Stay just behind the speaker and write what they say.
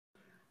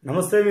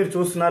నమస్తే, మీరు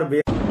చూస్తున్నారు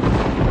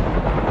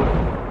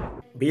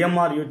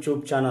BMR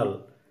YouTube channel.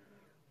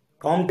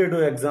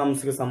 Competitive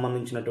exams కి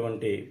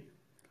సంబంధించినటువంటి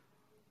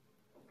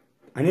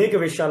అనేక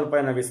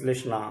విషయాలపైన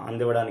విశ్లేషణ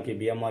అందివ్వడానికి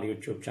బిఎంఆర్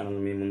యూట్యూబ్ ఛానల్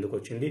మీ ముందుకు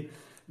వచ్చింది.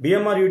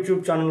 బిఎంఆర్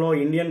యూట్యూబ్ ఛానల్లో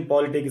ఇండియన్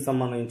పాలిటీకి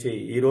సంబంధించి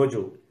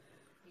ఈరోజు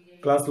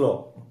క్లాస్లో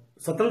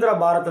స్వతంత్ర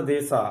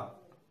భారతదేశ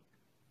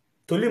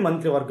తొలి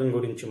మంత్రివర్గం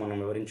గురించి మనం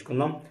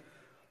వివరించుకుందాం.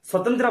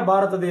 స్వతంత్ర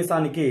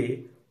భారతదేశానికి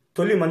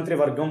తొలి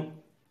మంత్రివర్గం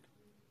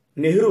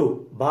నెహ్రూ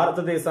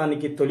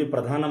భారతదేశానికి తొలి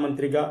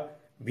ప్రధానమంత్రిగా,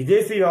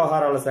 విదేశీ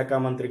వ్యవహారాల శాఖ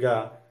మంత్రిగా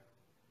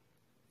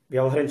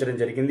వ్యవహరించడం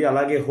జరిగింది.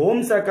 అలాగే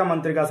హోంశాఖ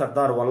మంత్రిగా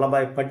సర్దార్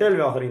వల్లభాయ్ పటేల్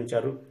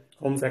వ్యవహరించారు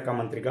హోంశాఖ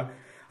మంత్రిగా.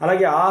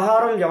 అలాగే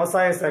ఆహారం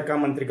వ్యవసాయ శాఖ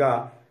మంత్రిగా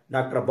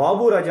డాక్టర్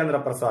బాబు రాజేంద్ర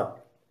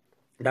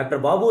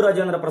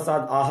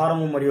ప్రసాద్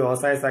ఆహారము మరియు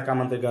వ్యవసాయ శాఖ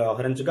మంత్రిగా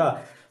వ్యవహరించగా,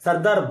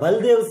 సర్దార్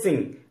బల్దేవ్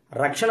సింగ్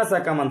రక్షణ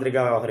శాఖ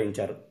మంత్రిగా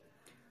వ్యవహరించారు.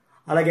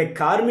 అలాగే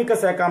కార్మిక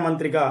శాఖ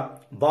మంత్రిగా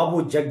బాబు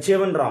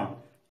జగ్జీవన్ రామ్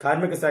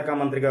కార్మిక శాఖ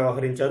మంత్రిగా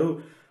వ్యవహరించారు.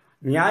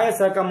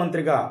 న్యాయశాఖ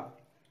మంత్రిగా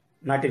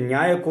నాటి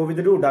న్యాయ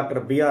కోవిదుడు డాక్టర్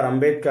బిఆర్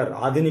అంబేద్కర్,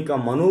 ఆధునిక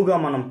మనువుగా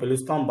మనం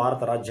పిలుస్తాం,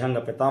 భారత రాజ్యాంగ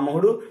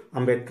పితామహుడు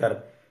అంబేద్కర్.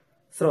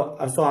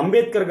 సో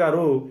అంబేద్కర్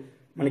గారు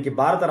మనకి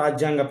భారత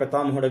రాజ్యాంగ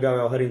పితామహుడిగా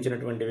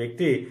వ్యవహరించినటువంటి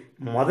వ్యక్తి.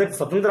 మొదటి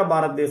స్వతంత్ర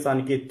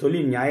భారతదేశానికి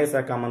తొలి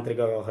న్యాయశాఖ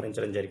మంత్రిగా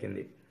వ్యవహరించడం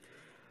జరిగింది.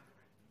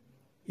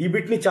 ఈ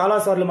బిట్ని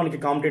చాలాసార్లు మనకి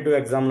కాంపిటేటివ్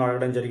ఎగ్జామ్లో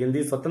అడగడం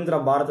జరిగింది. స్వతంత్ర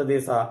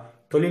భారతదేశ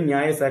తొలి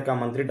న్యాయశాఖ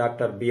మంత్రి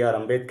డాక్టర్ బిఆర్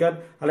అంబేద్కర్.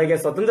 అలాగే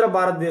స్వతంత్ర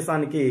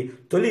భారతదేశానికి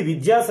తొలి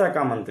విద్యాశాఖ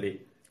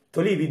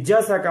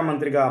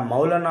మంత్రిగా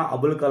మౌలానా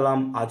అబుల్ కలాం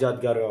ఆజాద్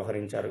గారు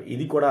వ్యవహరించారు.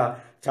 ఇది కూడా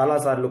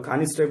చాలాసార్లు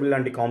కానిస్టేబుల్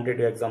లాంటి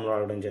కాంపిటేటివ్ ఎగ్జామ్లో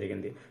అడగడం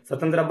జరిగింది.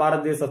 స్వతంత్ర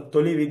భారతదేశ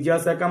తొలి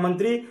విద్యాశాఖ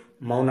మంత్రి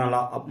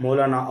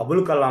మౌలానా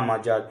అబుల్ కలాం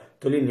ఆజాద్,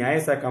 తొలి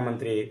న్యాయశాఖ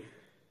మంత్రి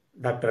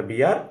డాక్టర్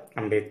బిఆర్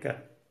అంబేద్కర్.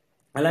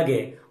 అలాగే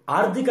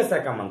ఆర్థిక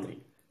శాఖ మంత్రి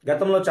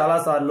గతంలో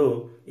చాలాసార్లు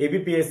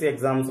ఏబిపిఎస్సి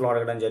ఎగ్జామ్స్లో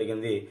అడగడం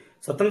జరిగింది.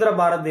 స్వతంత్ర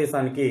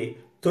భారతదేశానికి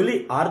తొలి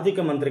ఆర్థిక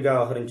మంత్రిగా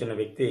వ్యవహరించిన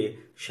వ్యక్తి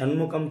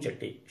షణ్ముఖం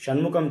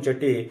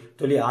చెట్టి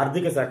తొలి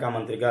ఆర్థిక శాఖ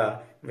మంత్రిగా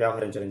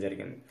వ్యవహరించడం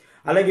జరిగింది.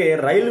 అలాగే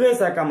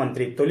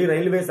తొలి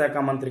రైల్వే శాఖ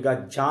మంత్రిగా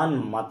జాన్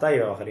మతాయ్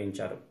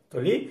వ్యవహరించారు.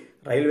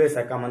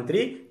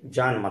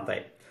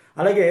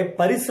 అలాగే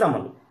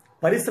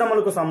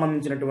పరిశ్రమలకు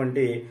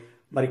సంబంధించినటువంటి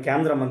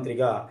కేంద్ర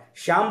మంత్రిగా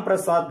శ్యామ్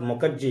ప్రసాద్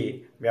ముఖర్జీ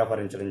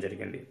వ్యవహరించడం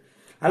జరిగింది.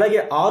 అలాగే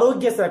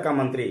ఆరోగ్య శాఖ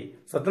మంత్రి,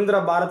 స్వతంత్ర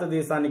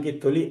భారతదేశానికి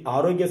తొలి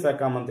ఆరోగ్య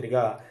శాఖ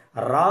మంత్రిగా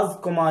రాజ్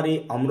కుమారి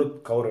అమృత్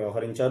కౌర్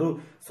వ్యవహరించారు.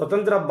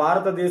 స్వతంత్ర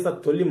భారతదేశ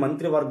తొలి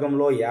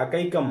మంత్రివర్గంలో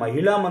ఏకైక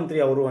మహిళా మంత్రి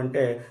ఎవరు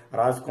అంటే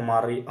రాజ్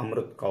కుమారి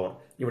అమృత్ కౌర్.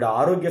 ఈవిడ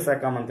ఆరోగ్య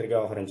శాఖ మంత్రిగా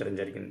వ్యవహరించడం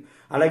జరిగింది.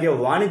 అలాగే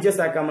వాణిజ్య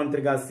శాఖ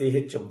మంత్రిగా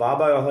సిహెచ్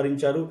బాబా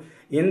వ్యవహరించారు.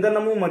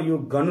 ఇంధనము మరియు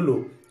గనులు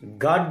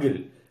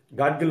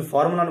గాడ్గిల్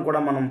ఫార్ములాను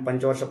కూడా మనం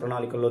పంచవర్ష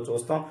ప్రణాళికల్లో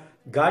చూస్తాం.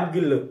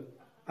 గాడ్గిల్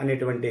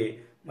అనేటువంటి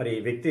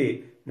వ్యక్తి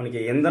మనకి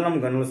ఇంధనం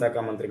గనుల శాఖ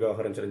మంత్రిగా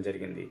వ్యవహరించడం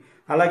జరిగింది.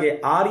 అలాగే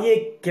ఆర్ఏ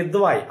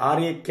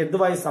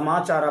కిద్వాయ్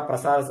సమాచార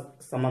ప్రసార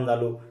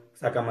సంబంధాలు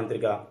శాఖ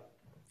మంత్రిగా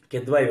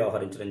కిద్వాయ్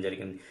వ్యవహరించడం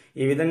జరిగింది.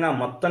 ఈ విధంగా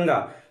మొత్తంగా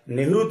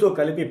నెహ్రూతో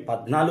కలిపి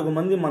 14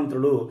 మంది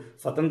మంత్రులు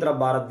స్వతంత్ర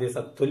భారతదేశ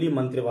తొలి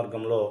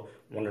మంత్రివర్గంలో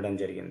ఉండడం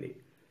జరిగింది.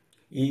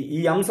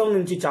 ఈ అంశం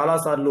నుంచి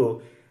చాలాసార్లు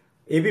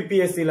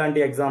ఏబిపిఎస్సి లాంటి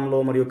ఎగ్జామ్లో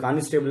మరియు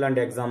కానిస్టేబుల్ లాంటి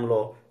ఎగ్జామ్లో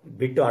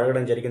బిట్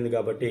అడగడం జరిగింది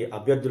కాబట్టి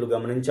అభ్యర్థులు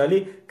గమనించాలి.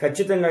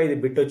 ఖచ్చితంగా ఇది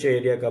బిట్ వచ్చే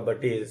ఏరియా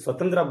కాబట్టి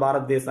స్వతంత్ర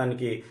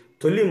భారతదేశానికి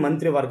తొలి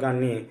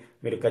మంత్రివర్గాన్ని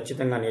మీరు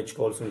ఖచ్చితంగా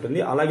నేర్చుకోవాల్సి ఉంటుంది.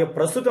 అలాగే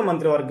ప్రస్తుత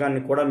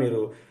మంత్రివర్గాన్ని కూడా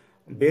మీరు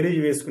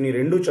బేరీజు వేసుకుని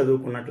రెండూ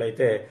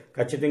చదువుకున్నట్లయితే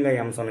ఖచ్చితంగా ఈ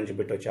అంశం నుంచి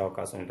బిట్ వచ్చే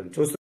అవకాశం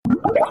ఉంటుంది.